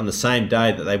year on the same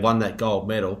day that they won that gold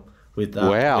medal with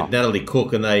Natalie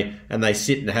Cook, and they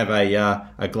sit and have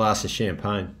a glass of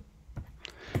champagne.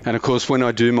 And of course, when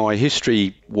I do my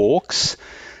history walks,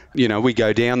 we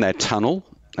go down that tunnel,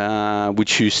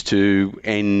 which used to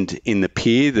end in the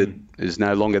pier that is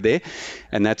no longer there,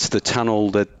 and that's the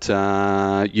tunnel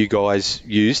that you guys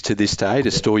use to this day to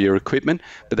store your equipment.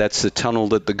 But that's the tunnel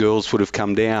that the girls would have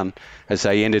come down as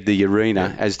they entered the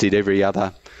arena, as did every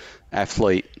other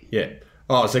athlete. Yeah.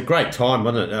 Oh, it was a great time,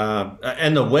 wasn't it?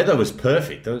 And the weather was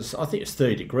perfect. I think it was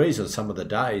 30 degrees on some of the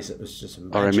days. It was just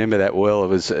magic. I remember that well. It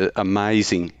was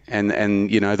amazing, and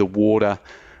the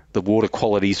water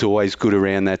quality is always good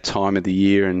around that time of the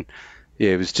year, and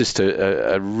it was just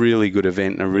a really good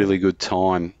event and a really good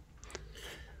time.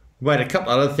 Wait, a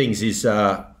couple other things is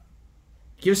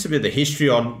give us a bit of the history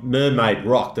on Mermaid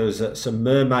Rock. There was some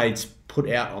mermaids put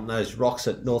out on those rocks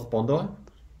at North Bondi.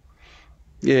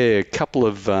 Yeah, a couple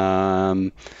of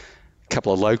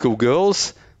local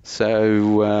girls.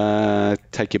 So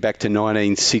take you back to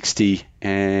 1960,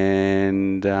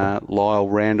 and Lyle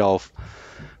Randolph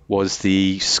was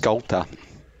the sculptor,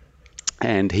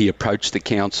 and he approached the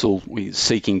council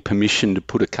seeking permission to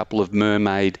put a couple of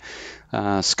mermaid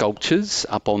sculptures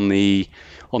up on the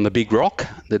big rock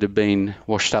that had been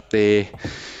washed up there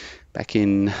back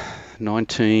in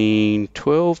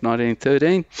 1912,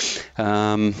 1913.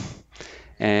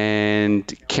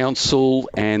 And council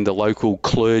and the local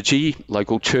clergy,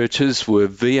 local churches, were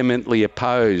vehemently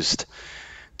opposed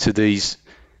to these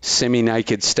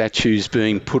semi-naked statues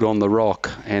being put on the rock,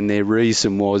 and their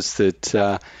reason was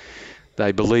that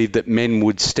they believed that men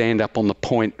would stand up on the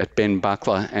point at Ben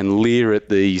Buckler and leer at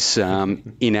these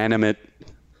inanimate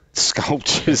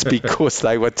sculptures because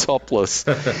they were topless.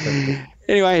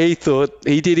 Anyway,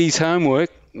 he did his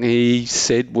homework. He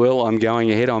said, well, I'm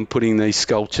going ahead. I'm putting these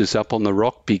sculptures up on the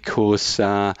rock because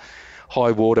high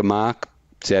water mark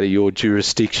is out of your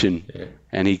jurisdiction. Yeah.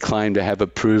 And he claimed to have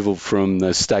approval from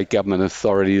the state government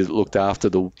authority that looked after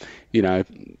the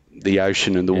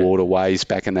ocean and the waterways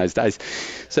back in those days.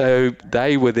 So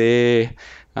they were there.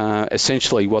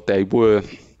 Essentially what they were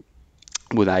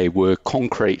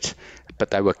concrete,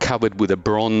 but they were covered with a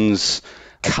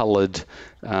bronze-coloured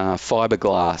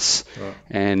fiberglass, right.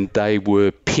 And they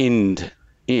were pinned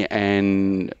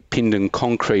and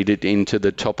concreted into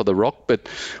the top of the rock. But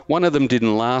one of them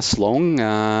didn't last long.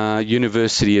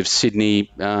 University of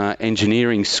Sydney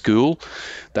Engineering School,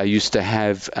 they used to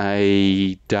have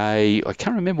a day, I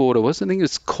can't remember what it was, I think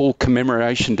it's called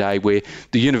Commemoration Day, where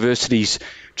the universities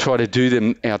try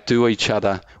to outdo each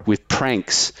other with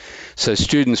pranks. So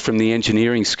students from the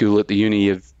engineering school at the Uni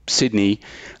of Sydney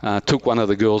took one of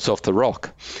the girls off the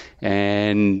rock,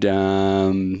 and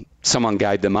someone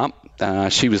gave them up.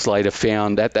 She was later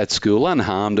found at that school,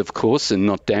 unharmed, of course, and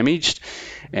not damaged.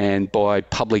 And by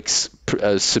public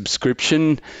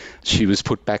subscription, she was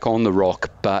put back on the rock.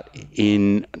 But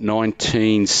in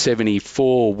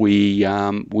 1974, we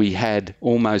had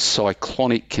almost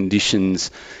cyclonic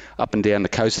conditions up and down the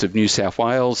coast of New South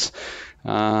Wales.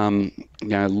 A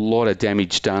lot of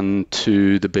damage done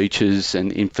to the beaches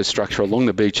and infrastructure along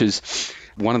the beaches.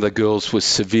 One of the girls was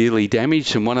severely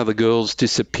damaged, and one of the girls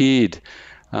disappeared.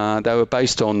 They were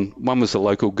based on, one was a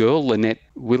local girl, Lynette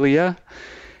Willier,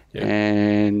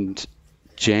 and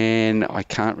Jan, I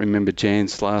can't remember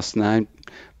Jan's last name,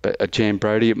 but Jan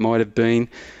Brody it might have been.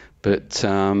 But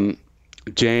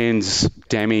Jan's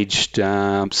damaged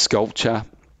sculpture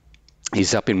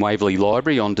is up in Waverley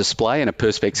Library on display in a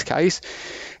Perspex case.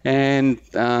 And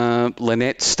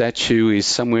Lynette's statue is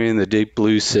somewhere in the deep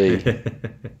blue sea.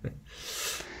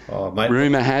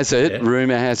 Rumour has it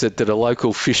that a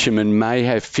local fisherman may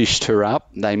have fished her up.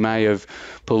 They may have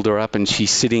pulled her up and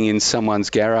she's sitting in someone's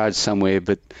garage somewhere,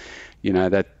 but,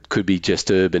 that could be just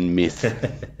urban myth.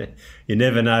 You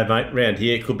never know, mate. Round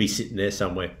here, it could be sitting there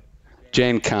somewhere.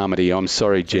 Jan Carmody. I'm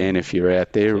sorry, Jan, if you're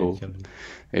out there.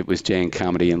 It was Jan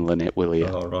Carmody and Lynette Willier.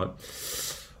 All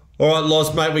right,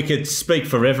 Loz, mate, we could speak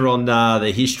forever on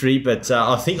the history, but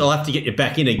I think I'll have to get you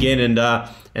back in again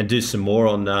and do some more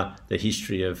on the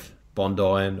history of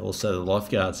Bondi and also the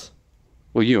lifeguards.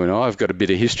 Well, you and I have got a bit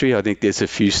of history. I think there's a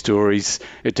few stories.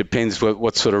 It depends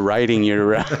what sort of rating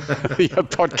your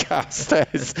podcast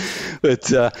has. But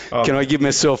can I give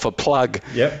myself a plug?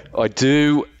 Yep. I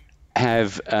do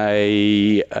have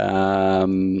a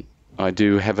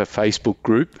Facebook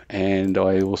group, and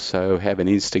I also have an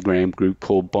Instagram group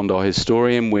called Bondi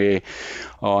Historian, where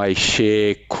I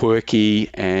share quirky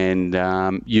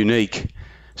and unique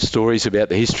stories about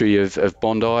the history of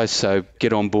Bondi. So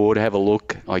get on board, have a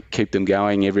look. I keep them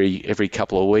going every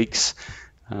couple of weeks.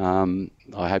 I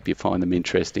hope you find them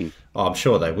interesting. Oh, I'm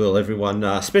sure they will. Everyone,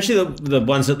 especially the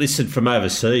ones that listen from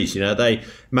overseas, they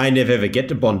may never ever get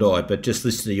to Bondi, but just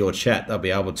listen to your chat, they'll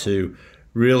be able to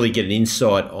really get an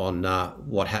insight on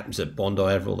what happens at Bondi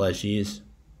over all those years.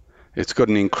 It's got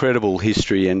an incredible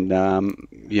history, and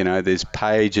there's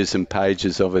pages and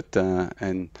pages of it,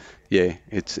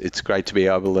 it's great to be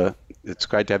able to. It's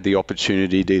great to have the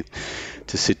opportunity to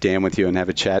sit down with you and have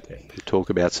a chat and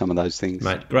talk about some of those things.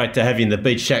 Mate, great to have you in the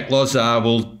Beach Shack, Loz.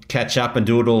 We'll catch up and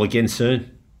do it all again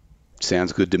soon.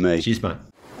 Sounds good to me. Cheers, mate.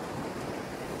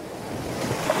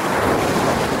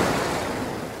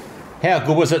 How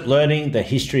good was it learning the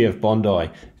history of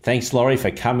Bondi? Thanks, Laurie, for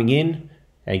coming in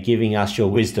and giving us your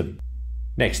wisdom.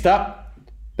 Next up,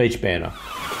 Beach Banter.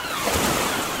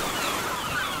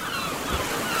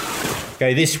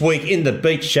 Okay, this week in the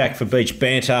Beach Shack for Beach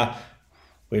Banter,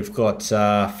 we've got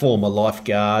former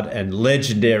lifeguard and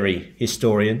legendary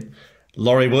historian,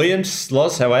 Laurie Williams.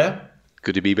 Loz, how are you?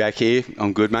 Good to be back here.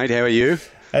 I'm good, mate. How are you?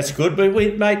 That's good. But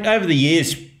mate, over the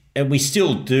years, and we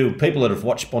still do, people that have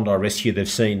watched Bondi Rescue, they've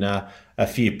seen a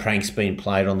few pranks being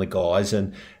played on the guys.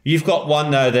 And you've got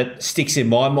one, though, that sticks in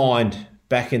my mind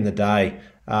back in the day.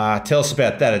 Tell us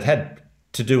about that. It had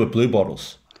to do with blue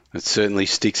bottles. It certainly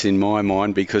sticks in my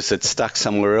mind because it stuck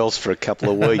somewhere else for a couple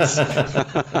of weeks.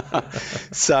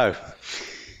 So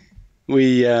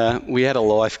we had a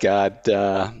lifeguard,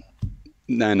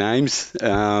 no names,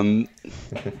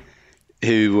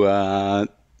 who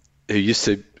used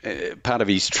to, part of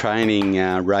his training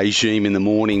regime in the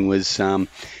morning was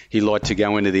he liked to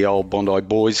go into the old Bondi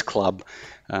Boys Club.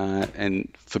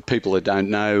 And for people that don't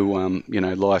know,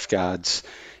 lifeguards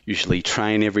usually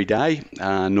train every day.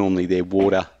 Normally they're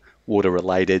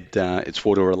water-related. It's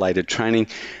water-related training.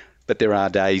 but there are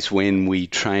days when we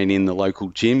train in the local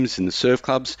gyms and the surf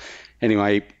clubs.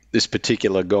 Anyway, this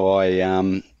particular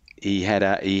guy, he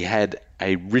had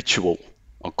a ritual.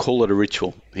 I'll call it a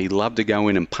ritual. He loved to go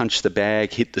in and punch the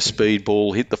bag, hit the speed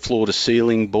ball, hit the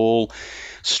floor-to-ceiling ball,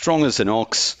 strong as an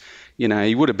ox. You know,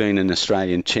 he would have been an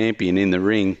Australian champion in the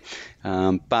ring.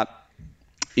 But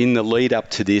in the lead up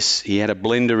to this, he had a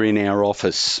blender in our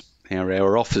office.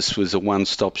 Our office was a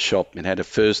one-stop shop. It had a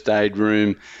first aid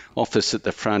room, office at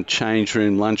the front, change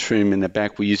room, lunch room in the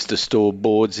back. We used to store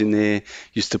boards in there,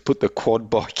 used to put the quad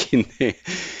bike in there.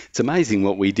 It's amazing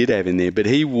what we did have in there. But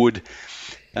he would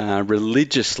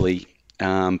religiously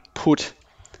put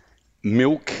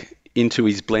milk into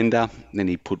his blender, then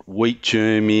he put wheat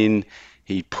germ in,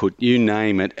 he put you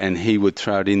name it, and he would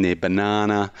throw it in there.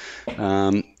 Banana,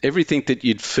 everything that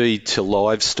you'd feed to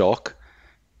livestock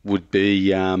would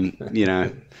be,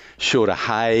 short of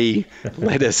hay,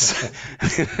 lettuce.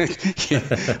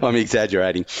 Yeah, I'm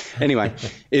exaggerating. Anyway,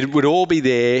 it would all be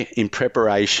there in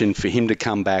preparation for him to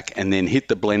come back and then hit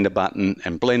the blender button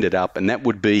and blend it up, and that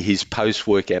would be his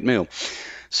post-workout meal.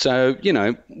 So,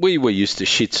 we were used to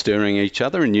shit stirring each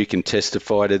other, and you can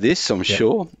testify to this, I'm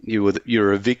sure.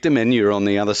 You're a victim and you're on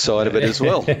the other side of it as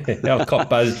well. I've caught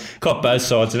both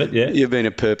sides of it, yeah. You've been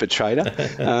a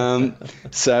perpetrator.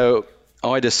 So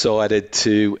I decided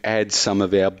to add some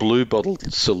of our blue bottle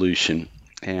solution.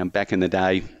 Back in the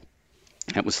day,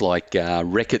 it was like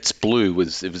Reckitt's Blue.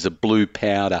 It was a blue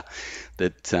powder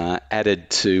that added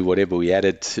to whatever we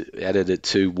added it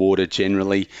to, water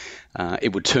generally,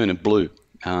 it would turn it blue.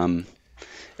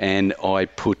 And I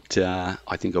put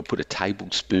a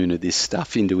tablespoon of this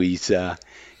stuff into his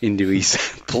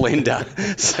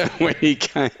blender. So when he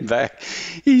came back,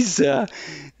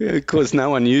 of course,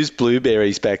 no one used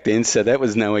blueberries back then, so that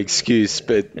was no excuse.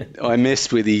 But I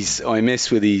messed with his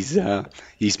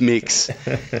mix.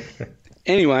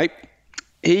 Anyway,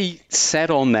 he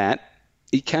sat on that.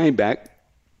 He came back.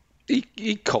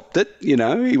 He copped it,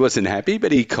 he wasn't happy,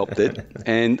 but he copped it,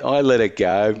 and I let it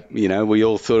go. We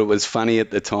all thought it was funny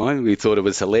at the time. We thought it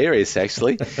was hilarious,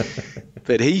 actually,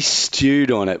 but he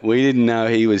stewed on it. We didn't know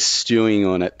he was stewing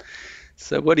on it.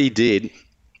 So what he did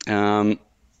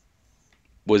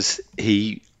was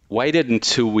he waited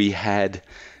until we had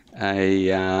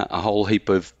a whole heap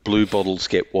of blue bottles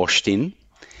get washed in.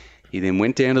 He then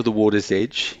went down to the water's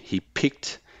edge. He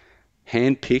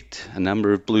hand-picked a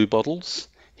number of blue bottles.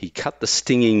 He cut the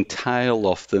stinging tail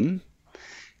off them.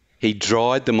 He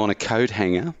dried them on a coat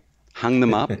hanger, hung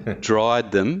them up,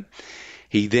 dried them.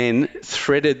 He then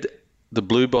threaded the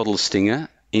blue bottle stinger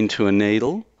into a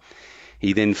needle.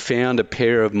 He then found a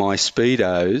pair of my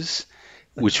Speedos,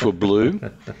 which were blue.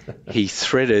 He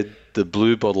threaded the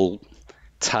blue bottle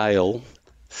tail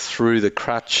through the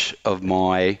crutch of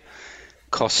my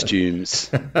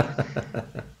costumes.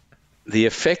 The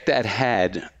effect that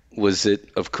had was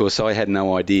that, of course, I had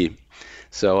no idea.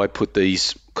 So I put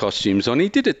these costumes on. He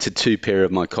did it to 2 pair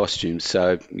of my costumes.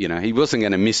 So, he wasn't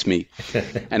going to miss me.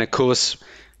 And, of course,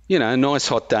 a nice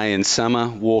hot day in summer,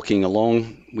 walking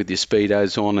along with your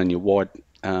Speedos on and your white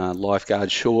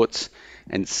lifeguard shorts,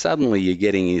 and suddenly you're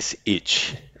getting this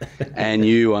itch and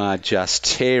you are just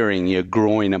tearing your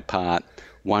groin apart,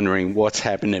 wondering what's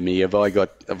happened to me. Have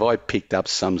I picked up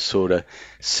some sort of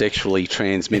sexually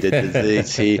transmitted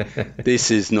disease here? This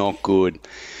is not good.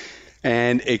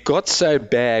 And it got so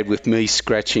bad with me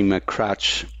scratching my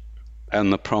crutch on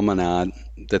the promenade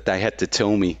that they had to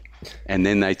tell me. And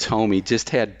then they told me just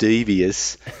how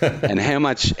devious and how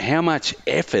much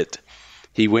effort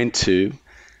he went to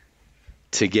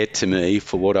get to me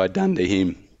for what I'd done to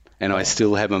him. And I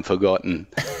still haven't forgotten.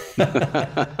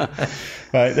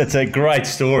 Right, that's a great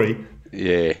story.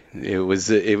 Yeah, it was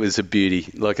a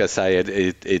beauty. Like I say,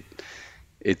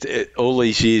 it all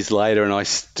these years later, and I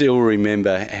still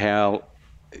remember how,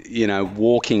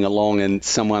 walking along and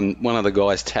one of the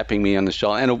guys tapping me on the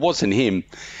shoulder, and it wasn't him.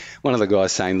 One of the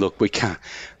guys saying, "Look, we can't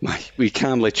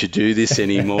let you do this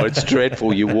anymore. It's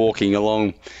dreadful. You're walking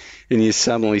along, and you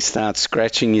suddenly start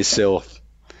scratching yourself."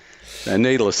 And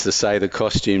needless to say, the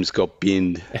costumes got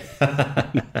binned.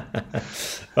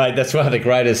 Mate, that's one of the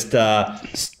greatest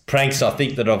pranks I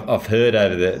think that I've heard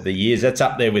over the years. That's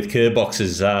up there with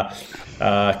Kerbox's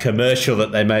commercial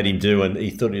that they made him do, and he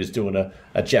thought he was doing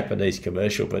a Japanese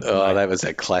commercial. But mate, that was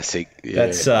a classic. Yeah.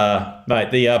 That's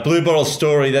mate, the Blue Bottle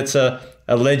story. That's a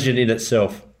legend in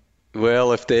itself.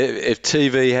 Well, if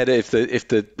TV had, if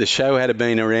the show had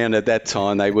been around at that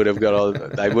time,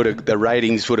 the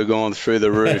ratings would have gone through the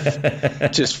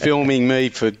roof. Just filming me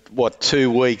for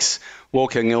 2 weeks,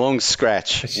 walk along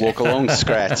scratch. You're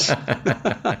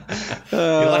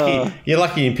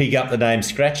lucky you pick up the name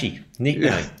Scratchy.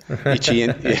 nickname. Itchy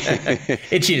and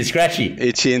Itchy and Scratchy.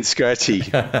 Itchy and Scratchy.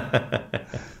 All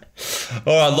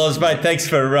right, Loz, mate, thanks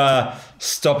for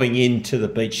stopping into the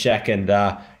Beach Shack and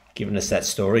giving us that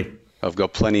story. I've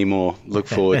got plenty more. Look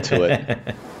forward to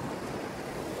it.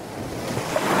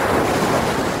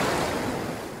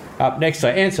 Up next, I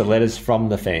answer letters from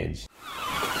the fans.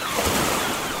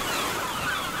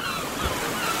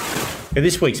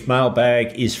 This week's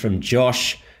mailbag is from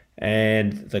Josh,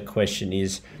 and the question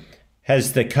is,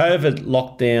 has the COVID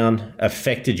lockdown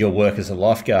affected your work as a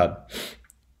lifeguard?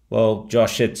 Well,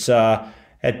 Josh, it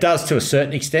does to a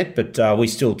certain extent, but we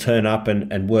still turn up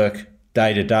and work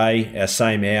day to day, our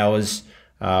same hours,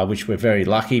 which we're very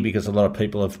lucky because a lot of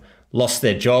people have lost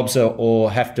their jobs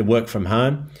or have to work from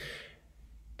home.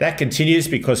 That continues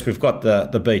because we've got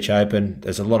the beach open.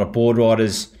 There's a lot of board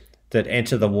riders that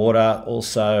enter the water.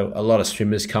 Also, a lot of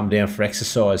swimmers come down for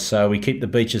exercise. So we keep the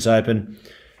beaches open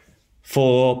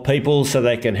for people so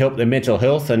they can help their mental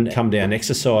health and come down and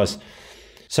exercise.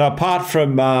 So apart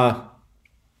from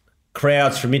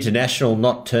crowds from international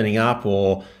not turning up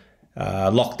or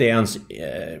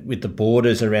lockdowns with the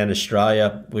borders around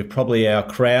Australia, our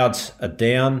crowds are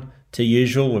down to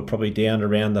usual. We're probably down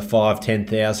around the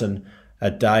 5,000-10,000 a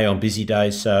day on busy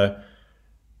days. So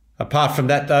apart from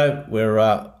that, though,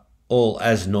 we're all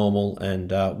as normal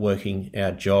and working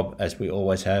our job as we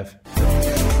always have.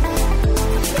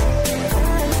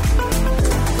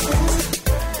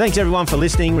 Thanks everyone for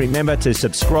listening. Remember to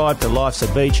subscribe to Life's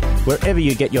a Beach wherever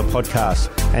you get your podcasts,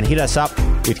 and hit us up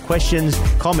with questions,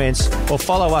 comments, or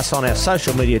follow us on our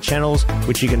social media channels,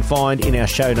 which you can find in our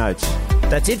show notes.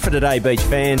 That's it for today, beach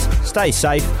fans. Stay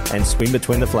safe and swim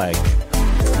between the flags.